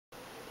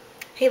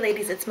Hey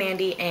ladies, it's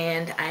Mandy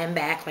and I am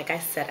back like I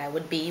said I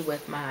would be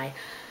with my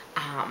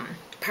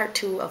part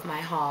 2 of my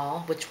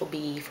haul, which will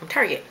be from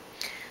Target.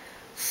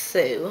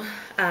 So,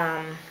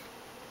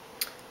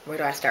 where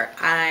do I start?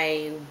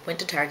 I went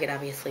to Target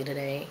obviously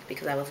today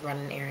because I was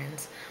running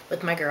errands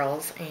with my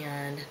girls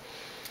and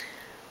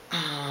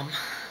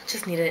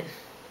just needed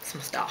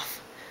some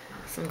stuff,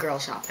 some girl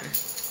shopping.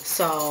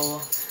 So,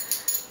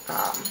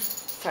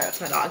 sorry, that's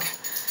my dog.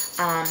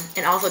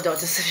 And also,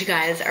 just if you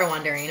guys are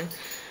wondering,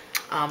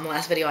 the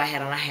last video I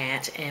had on a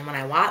hat, and when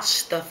I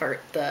watched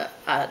the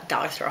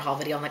dollar store haul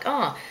video, I'm like,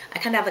 oh, I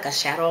kind of have like a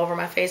shadow over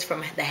my face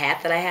from the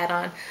hat that I had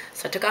on.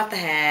 So I took off the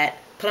hat,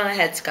 put on a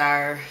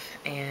headscarf,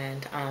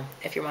 and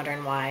if you're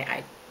wondering why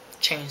I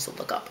changed the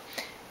look up,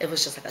 it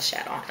was just like a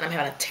shadow. And I'm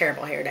having a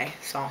terrible hair day,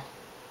 so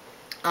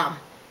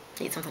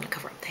need something to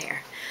cover up the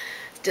hair,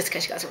 just in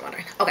case you guys are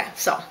wondering. Okay,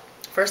 so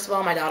first of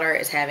all, my daughter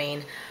is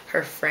having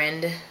her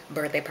friend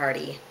birthday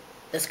party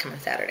this coming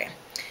Saturday.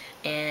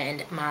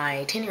 And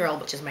my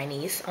 10-year-old, which is my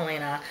niece,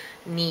 Alaina,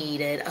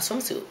 needed a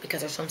swimsuit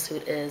because her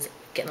swimsuit is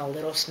getting a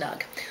little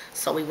snug.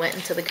 So we went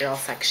into the girls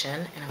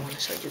section, and I want to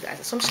show you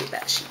guys a swimsuit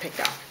that she picked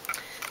out.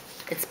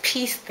 It's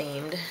piece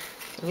themed.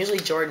 And usually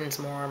Jordan's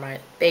more, my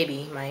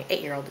baby, my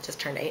 8-year-old that just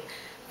turned 8,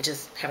 which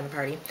is having the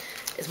party,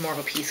 is more of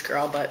a piece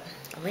girl. But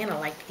Alaina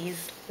liked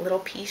these little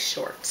piece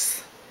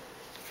shorts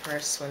for her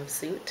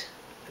swimsuit.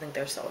 I think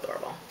they're so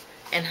adorable.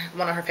 And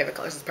one of her favorite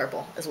colors is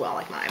purple as well,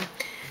 like mine.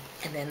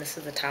 And then this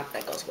is the top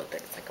that goes with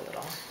it. It's like a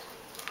little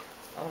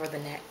over the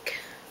neck,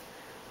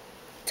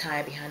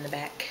 tie behind the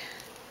back,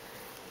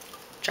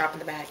 drop in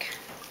the back.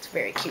 It's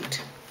very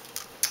cute.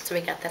 So we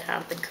got that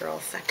out of the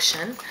girls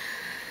section.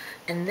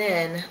 And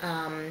then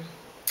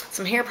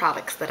some hair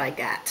products that I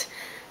got.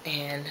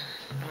 And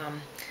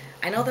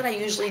I know that I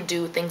usually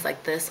do things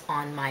like this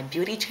on my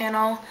beauty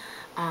channel,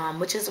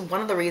 which is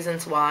one of the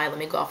reasons why, let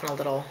me go off on a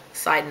little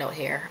side note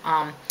here,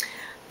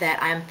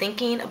 that I'm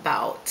thinking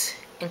about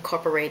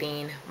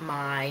incorporating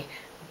my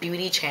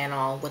beauty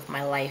channel with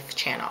my life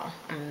channel.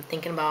 I'm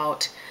thinking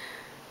about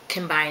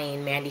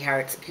combining Mandy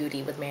Hart's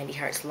beauty with Mandy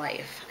Hart's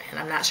life, and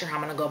I'm not sure how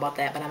I'm going to go about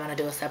that, but I'm going to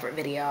do a separate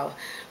video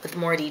with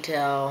more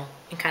detail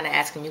and kind of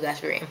asking you guys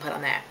for your input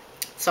on that.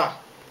 So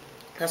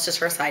that's just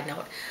for a side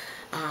note.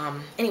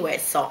 Anyway,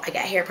 so I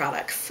got hair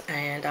products,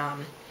 and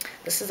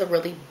this is a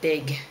really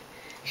big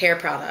hair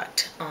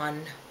product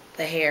on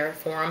the hair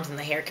forums and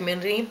the hair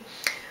community.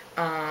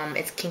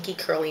 It's Kinky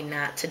Curly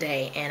Knot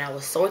Today, and I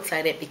was so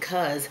excited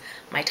because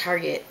my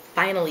Target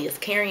finally is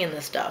carrying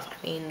this stuff.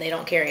 I mean, they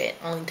don't carry it.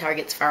 Only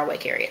Targets far away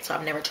carry it, so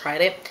I've never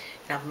tried it,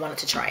 and I've wanted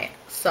to try it.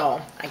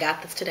 So I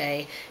got this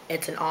today.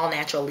 It's an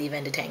all-natural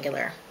leave-in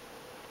detangler,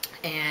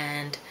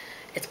 and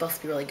it's supposed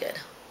to be really good.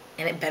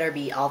 And it better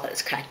be all that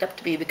it's cracked up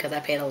to be because I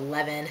paid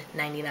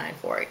 $11.99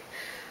 for it,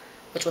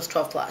 which was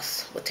 $12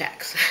 plus with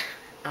tax.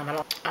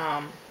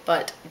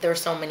 But there's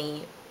so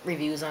many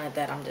reviews on it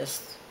that I'm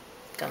just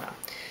gonna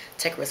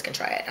take a risk and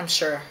try it. I'm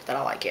sure that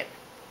I'll like it.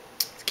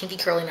 It's Kinky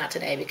Curly Knot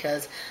Today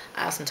because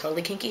I have some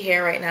totally kinky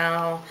hair right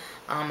now.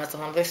 That's a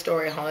whole other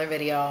story, a whole other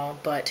video.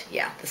 But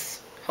yeah,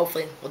 this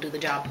hopefully will do the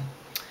job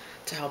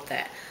to help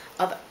that.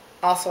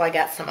 Also, I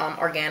got some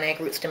organic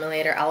root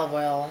stimulator olive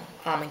oil,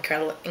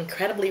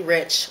 incredibly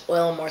rich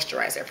oil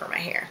moisturizer for my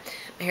hair.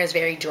 My hair is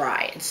very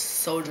dry. It's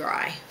so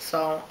dry.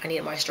 So I need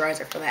a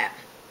moisturizer for that.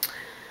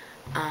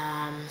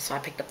 So I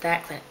picked up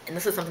that, and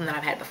this is something that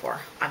I've had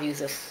before. I've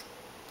used this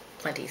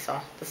plenty, so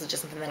this is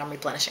just something that I'm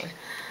replenishing.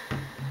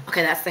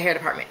 Okay, that's the hair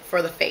department.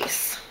 For the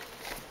face,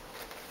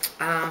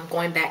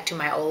 going back to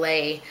my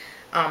Olay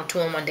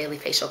 2-in-1 daily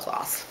facial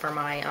cloths for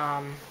my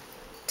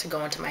to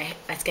go into my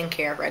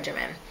skincare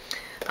regimen.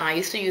 I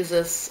used to use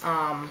this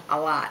a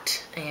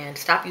lot and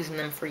stopped using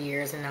them for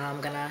years, and now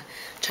I'm gonna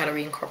try to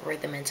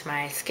reincorporate them into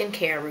my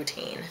skincare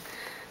routine.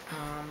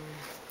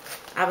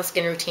 I have a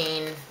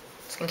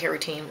skincare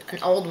routine,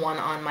 an old one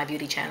on my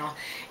beauty channel,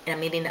 and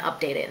I'm needing to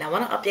update it. And I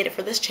want to update it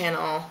for this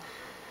channel.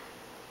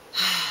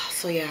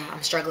 So yeah,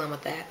 I'm struggling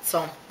with that.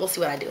 So we'll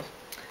see what I do.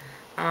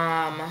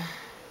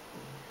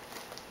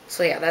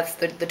 So yeah, that's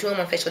the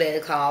 2-in-1 facial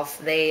daily cloths.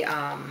 They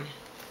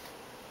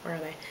where are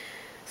they?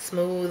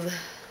 Smooth,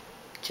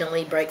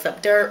 gently breaks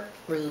up dirt,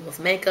 removes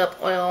makeup,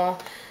 oil.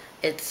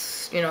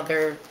 It's, you know,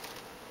 they're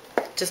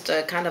just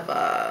a kind of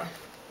a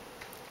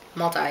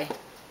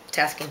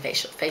multitasking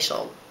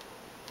facial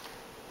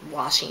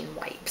washing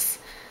wipes.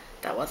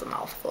 That was a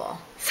mouthful.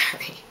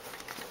 Sorry.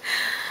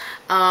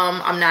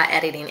 I'm not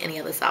editing any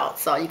of this out,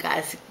 so you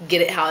guys get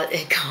it how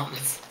it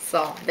comes.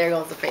 So there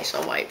goes the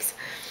facial wipes.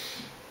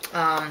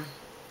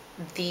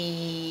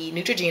 The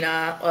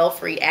Neutrogena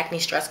oil-free acne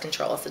stress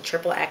control. It's a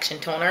triple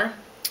action toner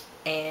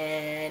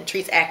and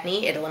treats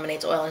acne. It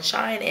eliminates oil and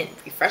shine, and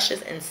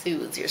refreshes and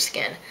soothes your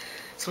skin.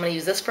 So I'm going to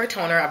use this for a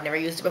toner. I've never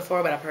used it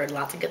before, but I've heard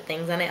lots of good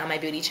things on it on my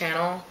beauty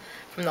channel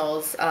from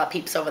those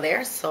peeps over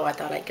there. So I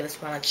thought I'd give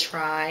this one a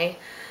try.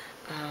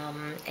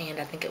 And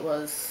I think it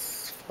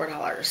was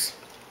 $4.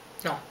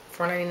 No,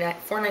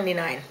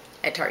 $4.99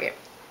 at Target.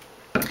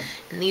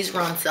 And these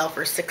were on sale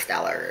for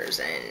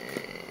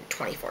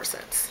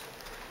 $6.24.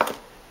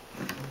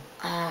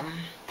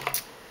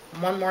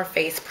 one more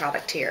face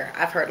product here.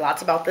 I've heard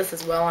lots about this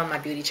as well on my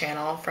beauty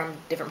channel from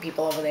different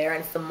people over there.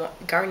 And it's the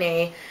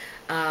Garnier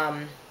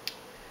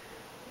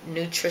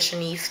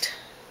Nutritioniste.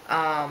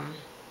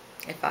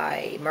 If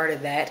I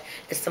murdered that.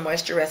 It's the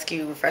Moisture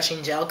Rescue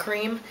Refreshing Gel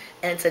Cream.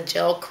 And it's a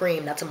gel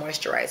cream that's a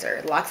moisturizer.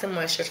 It locks in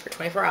moisture for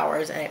 24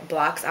 hours and it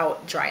blocks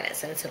out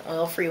dryness. And it's an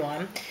oil-free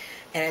one.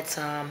 And it's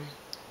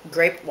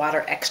grape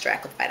water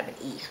extract with vitamin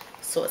E.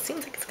 So it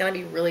seems like it's going to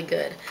be really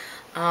good.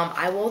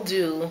 I will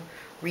do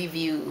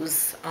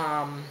reviews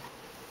on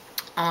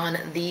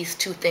these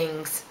two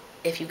things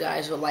if you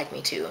guys would like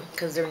me to,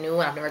 because they're new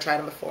and I've never tried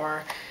them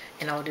before,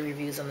 and I'll do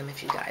reviews on them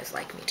if you guys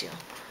like me to.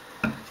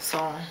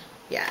 So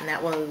yeah, and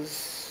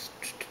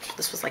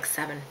this was like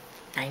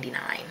 $7.99,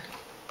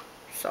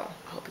 so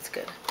I hope it's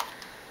good.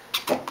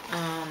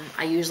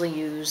 I usually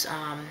use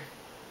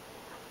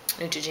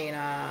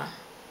Neutrogena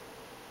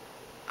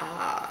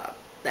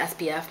the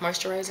SPF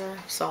moisturizer,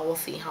 so we'll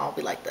see how I'll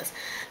be like this.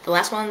 The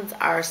last ones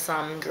are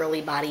some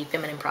girly body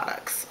feminine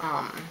products.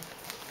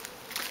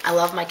 I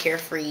love my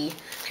Carefree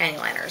panty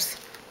liners.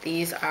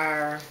 These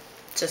are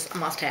just a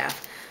must-have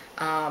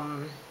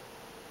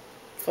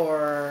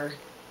for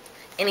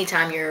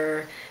anytime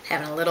you're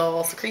having a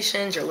little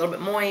secretions, you're a little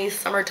bit moist,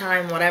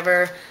 summertime,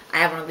 whatever. I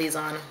have one of these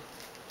on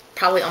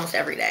probably almost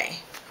every day.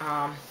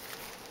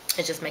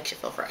 It just makes you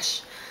feel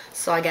fresh.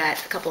 So I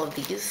got a couple of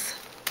these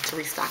to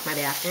restock my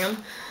bathroom.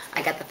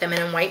 I got the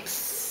feminine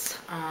wipes.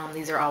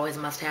 These are always a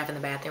must-have in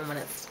the bathroom when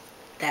it's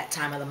that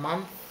time of the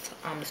month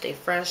to stay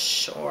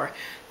fresh, or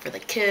for the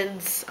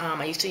kids.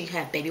 I used to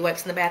have baby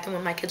wipes in the bathroom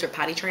when my kids were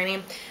potty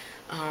training.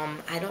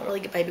 I don't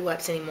really get baby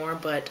wipes anymore,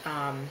 but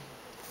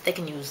they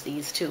can use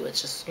these too.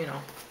 It's just, you know,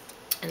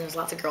 and there's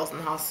lots of girls in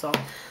the house, so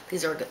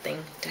these are a good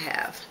thing to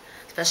have,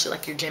 especially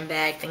like your gym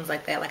bag, things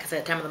like that. Like I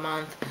said, time of the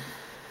month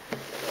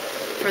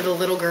for the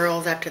little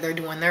girls after they're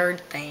doing their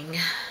thing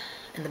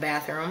in the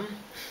bathroom.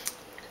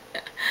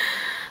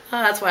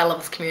 That's why I love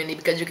this community,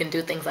 because you can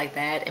do things like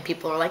that and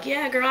people are like,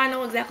 yeah girl, I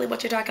know exactly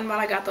what you're talking about,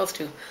 I got those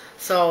too.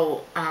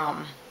 So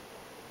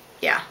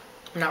yeah,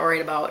 I'm not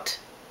worried about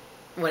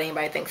what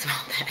anybody thinks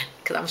about that,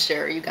 because I'm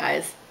sure you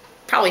guys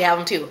probably have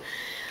them too.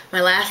 My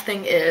last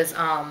thing is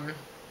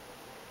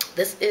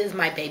this is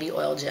my baby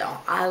oil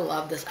gel. I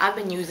love this. I've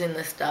been using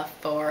this stuff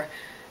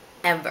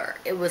forever.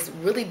 It was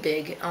really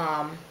big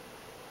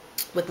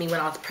with me when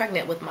I was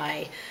pregnant with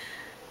my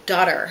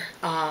daughter.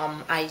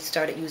 I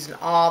started using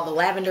all the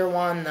lavender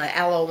one, the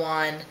aloe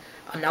one.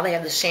 Now they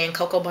have the Shea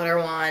cocoa butter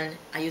one.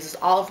 I use this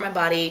all over my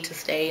body to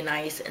stay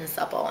nice and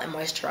supple and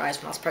moisturized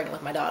when I was pregnant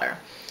with my daughter.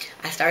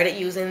 I started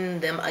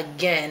using them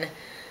again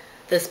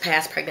this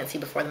past pregnancy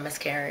before the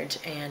miscarriage,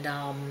 and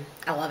I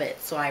love it.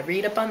 So I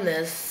read up on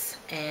this,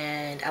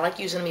 and I like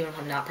using them even if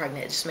I'm not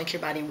pregnant. It just makes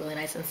your body really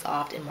nice and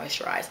soft and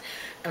moisturized.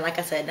 And like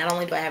I said, not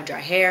only do I have dry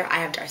hair, I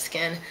have dry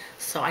skin,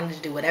 so I need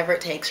to do whatever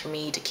it takes for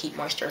me to keep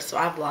moisture. So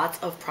I have lots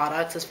of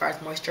products as far as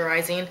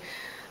moisturizing.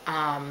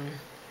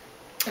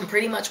 And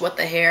pretty much what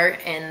the hair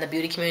and the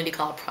beauty community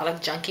call a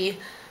product junkie.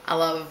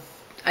 I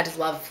just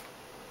love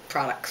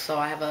products, so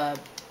I have a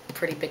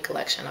pretty big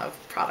collection of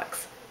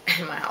products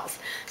in my house.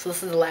 So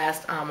this is the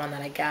last one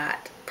that I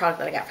got, product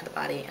that I got for the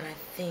body, and I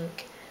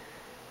think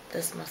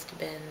this must have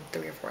been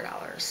 $3 or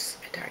 $4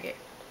 at Target.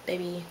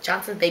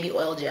 Johnson's Baby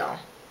Oil Gel.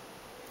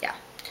 Yeah.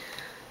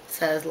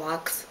 Says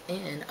locks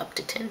in up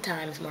to 10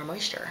 times more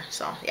moisture.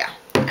 So yeah,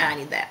 I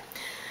need that.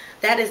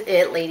 That is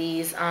it,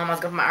 ladies. I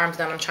was gonna put my arms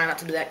down. I'm trying not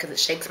to do that because it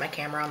shakes my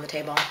camera on the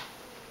table.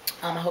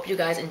 I hope you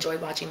guys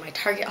enjoyed watching my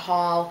Target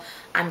haul.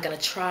 I'm going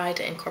to try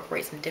to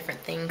incorporate some different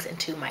things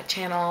into my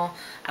channel.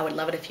 I would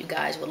love it if you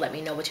guys would let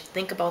me know what you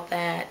think about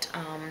that.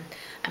 I'm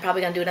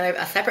probably going to do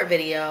a separate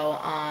video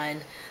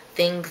on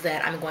things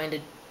that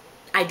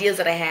ideas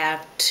that I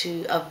have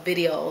of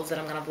videos that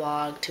I'm going to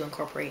vlog to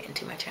incorporate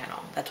into my channel.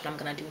 That's what I'm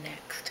going to do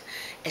next.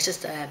 It's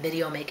just a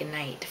video making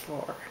night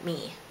for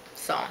me.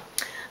 So I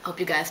hope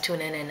you guys tune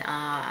in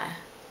and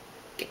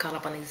get caught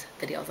up on these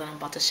videos that I'm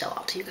about to shell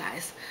out to you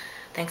guys.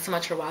 Thanks so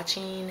much for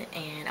watching,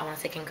 and I want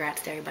to say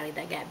congrats to everybody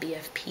that got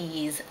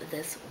BFPs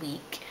this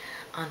week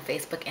on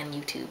Facebook and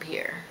YouTube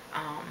here.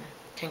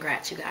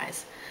 Congrats, you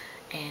guys,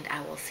 and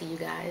I will see you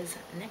guys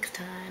next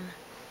time.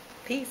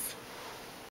 Peace.